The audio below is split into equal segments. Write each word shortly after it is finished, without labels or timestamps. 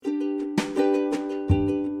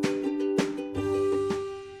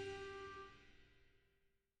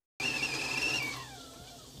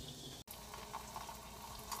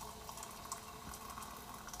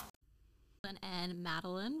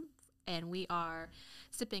Madeline, and we are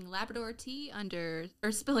spilling Labrador tea under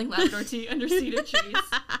cedar trees.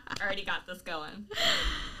 Already got this going.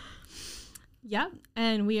 Yep,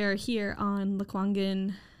 and we are here on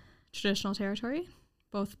Lekwungen traditional territory,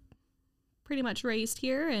 both pretty much raised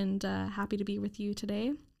here, and happy to be with you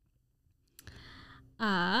today. Do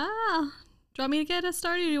you want me to get us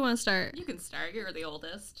started, or do you want to start? You can start. You're the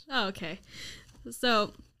oldest. Oh, okay.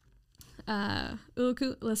 So,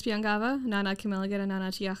 Uluku Lespiangava, Nana Kamilagana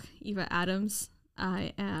Nana Tiach Eva Adams.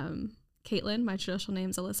 I am Caitlin. My traditional name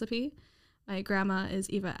is Elizabeth. My grandma is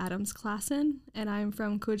Eva Adams Klassen, and I'm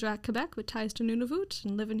from Quebec, Quebec, with ties to Nunavut,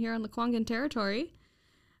 and living here on Lekwungen territory.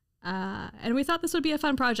 And we thought this would be a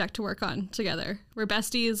fun project to work on together. We're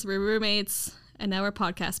besties, we're roommates, and now we're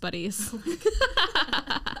podcast buddies.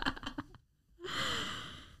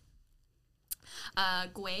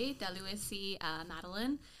 Gwe Daluisi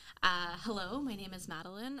Madeline. Hello, my name is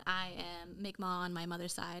Madeline. I am Mi'kmaq on my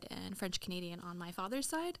mother's side and French Canadian on my father's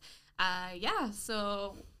side.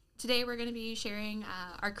 So today we're going to be sharing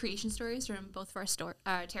our creation stories from both of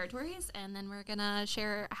our territories, and then we're going to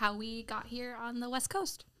share how we got here on the West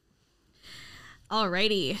Coast.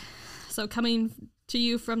 Alrighty. So coming to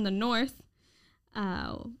you from the north,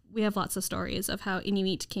 we have lots of stories of how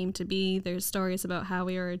Inuit came to be. There's stories about how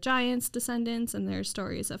we are giants' descendants, and there's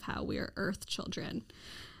stories of how we are Earth children.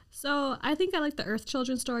 So I think I like the Earth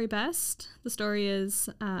children story best. The story is,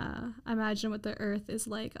 imagine what the Earth is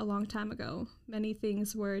like a long time ago. Many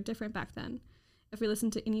things were different back then. If we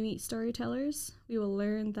listen to Inuit storytellers, we will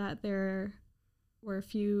learn that there were a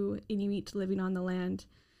few Inuit living on the land.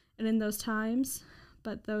 And in those times,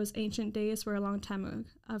 but those ancient days were a long time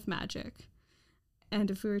of magic.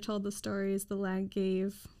 And if we were told the stories, the land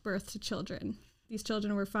gave birth to children. These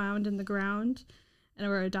children were found in the ground and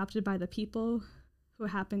were adopted by the people who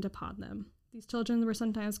happened upon them. These children were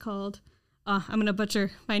sometimes called, I'm going to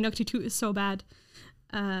butcher, my Inuktitut is so bad,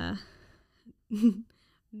 Nuna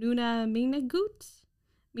Minagut,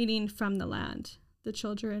 meaning from the land. The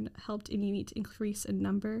children helped Inuit increase in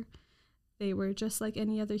number. They were just like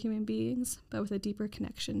any other human beings, but with a deeper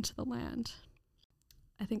connection to the land.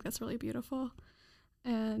 I think that's really beautiful.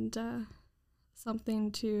 And something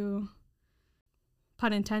to,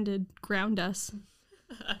 pun intended, ground us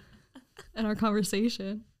in our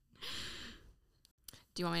conversation.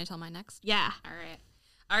 Do you want me to tell mine next? Yeah.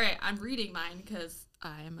 All right. I'm reading mine because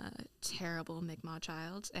I'm a terrible Mi'kmaq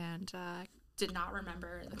child and did not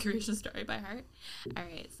remember the creation story by heart. All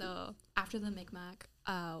right. So after the Mi'kmaq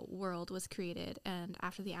world was created, and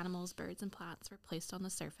after the animals, birds, and plants were placed on the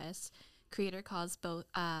surface, Creator caused both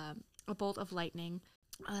a bolt of lightning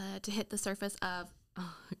to hit the surface of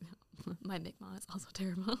my Mi'kmaq is also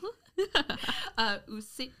terrible.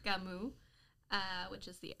 Usitgamu, which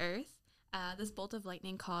is the earth. This bolt of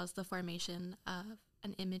lightning caused the formation of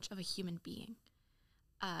an image of a human being.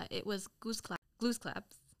 It was Glooskap,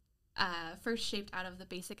 first shaped out of the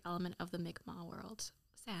basic element of the Mi'kmaq world,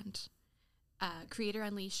 sand. Creator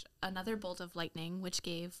unleashed another bolt of lightning, which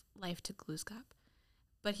gave life to Glooskap.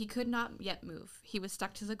 But he could not yet move. He was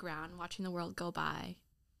stuck to the ground, watching the world go by,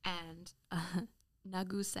 and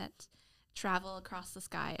Naguset travel across the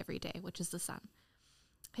sky every day, which is the sun.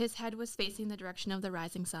 His head was facing the direction of the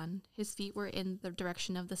rising sun. His feet were in the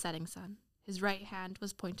direction of the setting sun. His right hand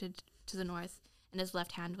was pointed to the north, and his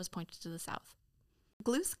left hand was pointed to the south.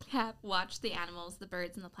 Glooskap watched the animals, the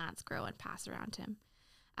birds, and the plants grow and pass around him.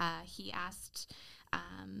 He asked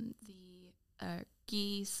the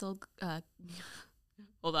Gisulg...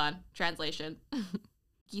 hold on, translation.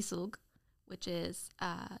 Gisulg, which is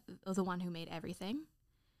the one who made everything,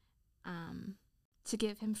 to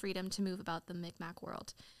give him freedom to move about the Mi'kmaq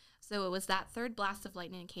world. So it was that third blast of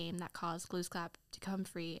lightning came that caused Glooskap to come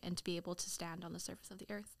free and to be able to stand on the surface of the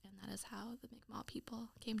earth. And that is how the Mi'kmaq people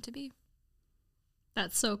came to be.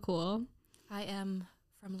 That's so cool. I am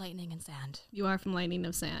from lightning and sand. You are from lightning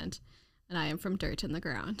of sand, and I am from dirt in the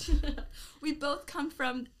ground. We both come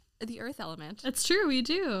from the earth element. That's true, we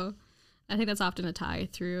do. I think that's often a tie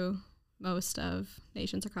through most of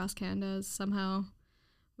nations across Canada, is somehow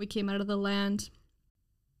we came out of the land.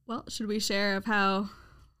 Well, should we share of how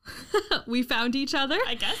we found each other?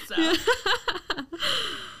 I guess so.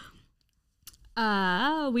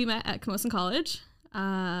 We met at Camosun College.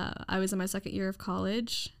 I was in my second year of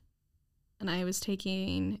college, and I was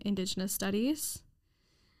taking Indigenous Studies,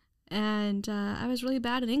 and I was really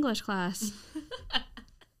bad in English class.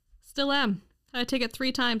 Still am. I take it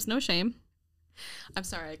 3 times, no shame. I'm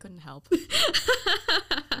sorry, I couldn't help.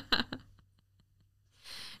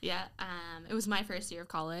 Yeah, it was my first year of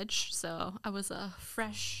college, so I was a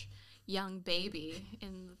fresh young baby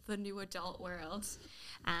in the new adult world.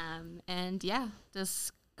 And yeah,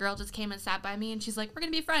 this girl just came and sat by me and she's like, we're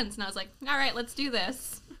going to be friends. And I was like, all right, let's do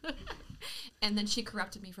this. And then she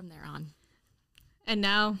corrupted me from there on. And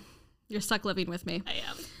now you're stuck living with me. I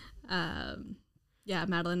am. Yeah,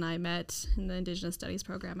 Madeline and I met in the Indigenous Studies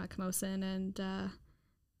program at Camosun, and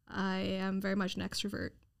I am very much an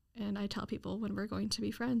extrovert, and I tell people when we're going to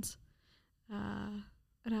be friends, and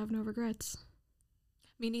I have no regrets.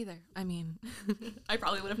 Me neither. I mean, I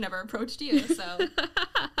probably would have never approached you, so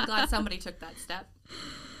I'm glad somebody took that step.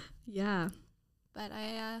 Yeah. But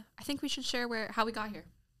I think we should share how we got here.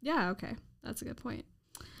 Yeah, okay. That's a good point.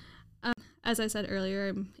 As I said earlier,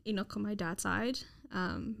 I'm Inuk on my dad's side.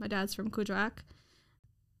 My dad's from Kuujjuaq.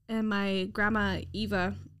 And my grandma,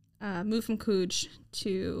 Eva, moved from Cooj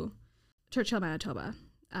to Churchill, Manitoba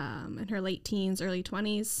in her late teens, early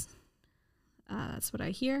 20s. That's what I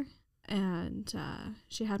hear. And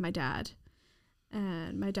she had my dad.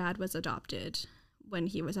 And my dad was adopted when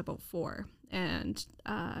he was about 4. And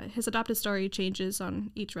his adopted story changes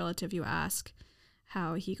on each relative you ask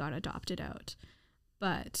how he got adopted out.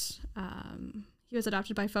 But he was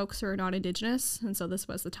adopted by folks who are non-Indigenous, and so this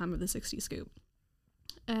was the time of the 60 scoop.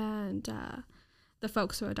 And the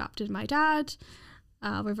folks who adopted my dad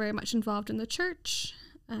were very much involved in the church,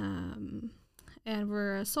 and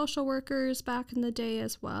were social workers back in the day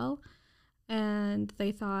as well. And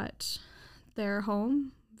they thought their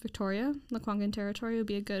home, Victoria, Lekwungen territory, would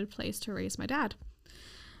be a good place to raise my dad.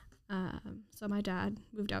 So my dad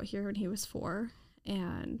moved out here when he was 4,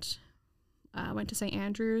 and went to St.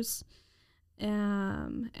 Andrews,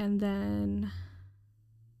 and then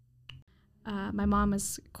my mom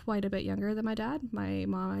is quite a bit younger than my dad. My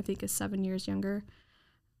mom, I think, is 7 years younger,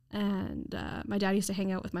 and my dad used to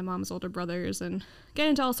hang out with my mom's older brothers and get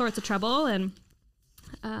into all sorts of trouble, and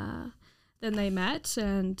then they met,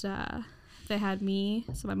 and they had me.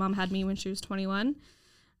 So my mom had me when she was 21,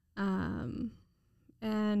 and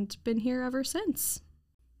been here ever since.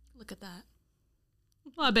 Look at that.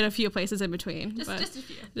 Well, I've been a few places in between. Just a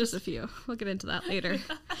few. Just a few. We'll get into that later.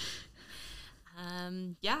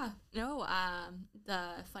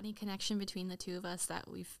 The funny connection between the two of us that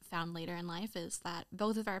we've found later in life is that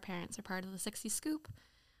both of our parents are part of the 60 Scoop,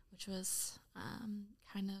 which was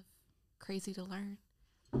kind of crazy to learn.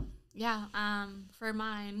 Yeah, for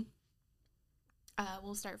mine,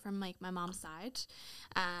 we'll start from like my mom's side.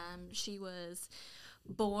 She was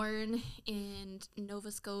born in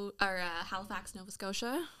Halifax, Nova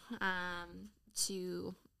Scotia,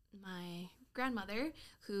 to my grandmother,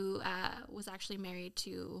 who was actually married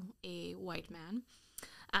to a white man,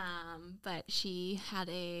 but she had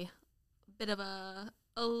a bit of a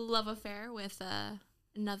love affair with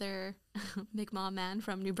another Mi'kmaq man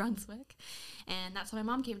from New Brunswick, and that's how my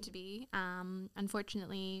mom came to be.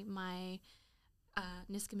 Unfortunately, my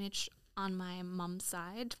Niskamitch on my mom's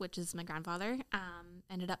side, which is my grandfather,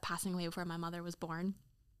 ended up passing away before my mother was born.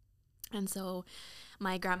 And so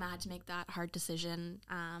my grandma had to make that hard decision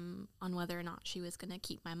on whether or not she was going to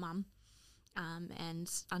keep my mom.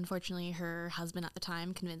 And unfortunately, her husband at the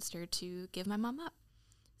time convinced her to give my mom up.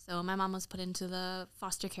 So my mom was put into the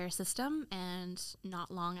foster care system, and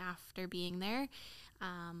not long after being there,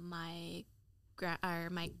 my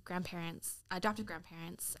grandparents, adoptive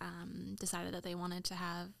grandparents, decided that they wanted to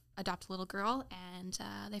adopt a little girl, and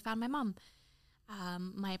they found my mom.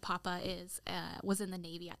 My papa was in the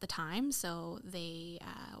Navy at the time, so they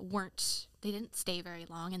didn't stay very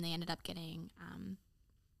long, and they ended up getting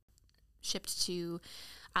shipped to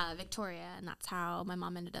Victoria, and that's how my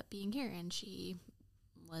mom ended up being here. And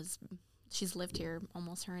she's lived here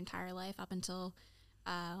almost her entire life up until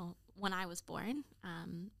when I was born.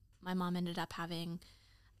 My mom ended up having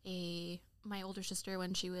my older sister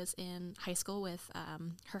when she was in high school with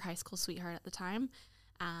her high school sweetheart at the time.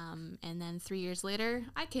 And then 3 years later,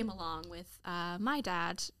 I came along with my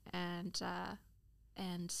dad, and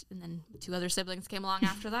then 2 other siblings came along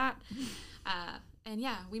after that. And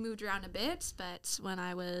yeah, we moved around a bit, but when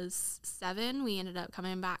I was 7, we ended up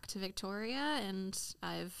coming back to Victoria, and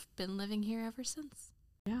I've been living here ever since.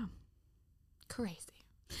 Yeah. Crazy.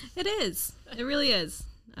 It is. It really is.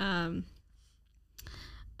 I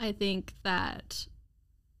think that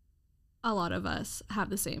a lot of us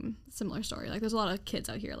have the similar story. Like, there's a lot of kids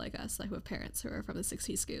out here like us, like, who have parents who are from the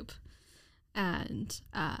 60 Scoop, and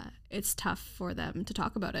it's tough for them to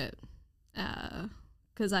talk about it.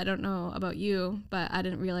 Because I don't know about you, but I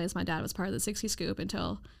didn't realize my dad was part of the 60 Scoop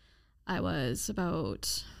until I was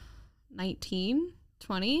about 19,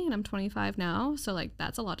 20, and I'm 25 now. So, like,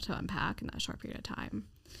 that's a lot to unpack in that short period of time.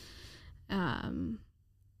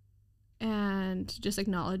 And just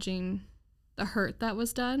acknowledging the hurt that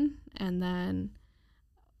was done, and then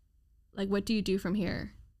like what do you do from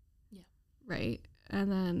here? Yeah. Right.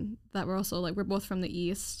 And then that we're also like we're both from the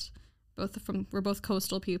East, we're both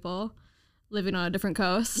coastal people living on a different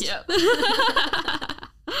coast. Yep.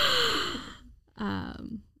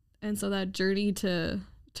 And so that journey to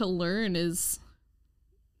learn is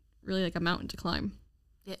really like a mountain to climb.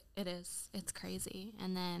 It is. It's crazy.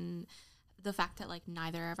 And then the fact that like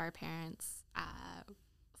neither of our parents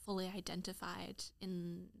fully identified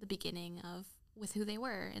in the beginning of with who they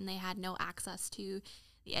were, and they had no access to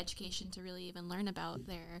the education to really even learn about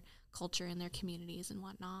their culture and their communities and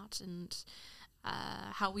whatnot, and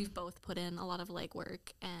how we've both put in a lot of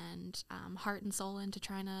legwork and heart and soul into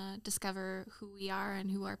trying to discover who we are and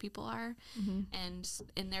who our people are,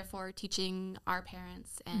 and therefore teaching our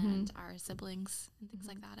parents and our siblings and things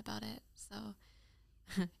like that about it.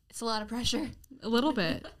 So it's a lot of pressure. A little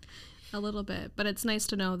bit, but it's nice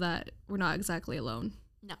to know that we're not exactly alone.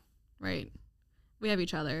 No. Right. We have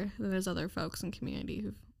each other. And there's other folks in community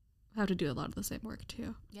who have to do a lot of the same work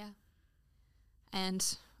too. Yeah. And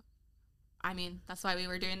I mean, that's why we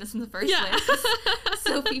were doing this in the first place.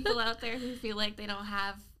 So people out there who feel like they don't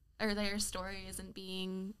have, or their story isn't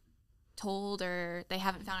being told, or they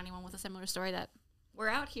haven't found anyone with a similar story, that we're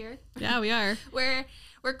out here. Yeah, we are. We're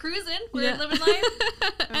cruising. We're living life.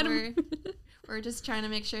 And we're just trying to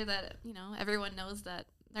make sure that, you know, everyone knows that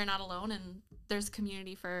they're not alone, and there's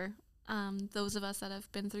community for those of us that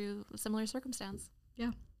have been through a similar circumstance.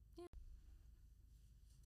 Yeah.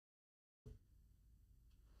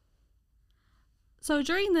 So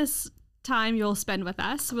during this time you'll spend with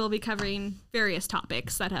us, we'll be covering various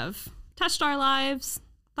topics that have touched our lives,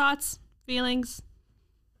 thoughts, feelings,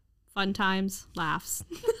 fun times, laughs.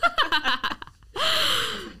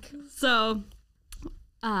 So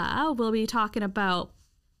we'll be talking about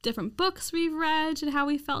different books we've read and how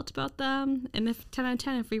we felt about them, and if 10 out of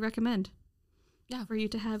 10 if we recommend. Yeah, for you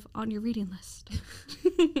to have on your reading list.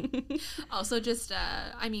 Also, just,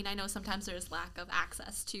 I mean, I know sometimes there's lack of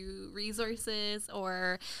access to resources,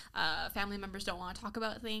 or family members don't want to talk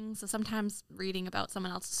about things. So sometimes reading about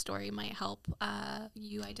someone else's story might help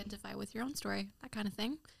you identify with your own story, that kind of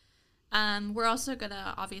thing. We're also going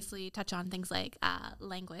to obviously touch on things like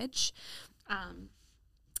language.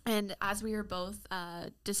 And as we are both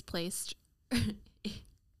displaced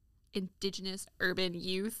Indigenous urban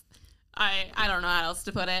youth, I don't know how else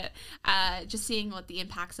to put it. Just seeing what the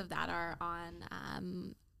impacts of that are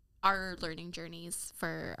on our learning journeys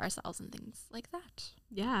for ourselves and things like that.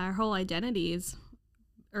 Yeah, our whole identity is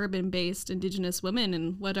urban-based Indigenous women,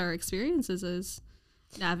 and what our experiences is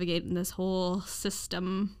navigating this whole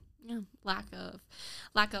system. Yeah, lack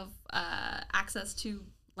of access to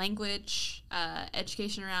language,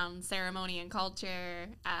 education around ceremony and culture,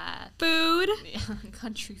 food,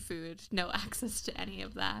 country food, no access to any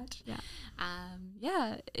of that.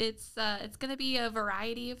 It's gonna be a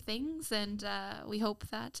variety of things, and we hope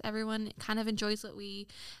that everyone kind of enjoys what we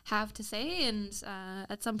have to say, and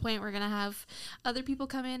at some point we're gonna have other people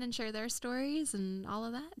come in and share their stories and all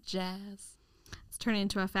of that jazz. It's turning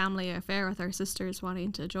into a family affair with our sisters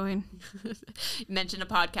wanting to join. You mentioned a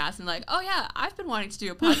podcast and like, oh yeah, I've been wanting to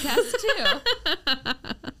do a podcast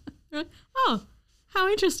too. Oh, how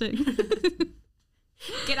interesting.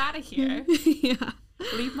 Get out of here. Yeah.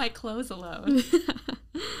 Leave my clothes alone.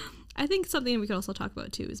 I think something we could also talk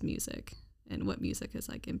about too is music, and what music has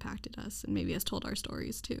like impacted us and maybe has told our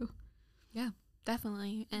stories too. Yeah.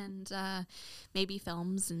 Definitely. And maybe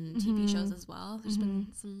films and TV shows as well. There's been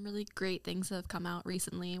some really great things that have come out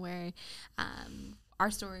recently where our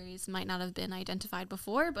stories might not have been identified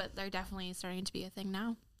before, but they're definitely starting to be a thing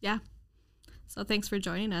now. Yeah. So thanks for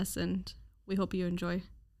joining us, and we hope you enjoy.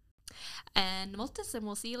 And multis, and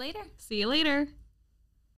we'll see you later. See you later.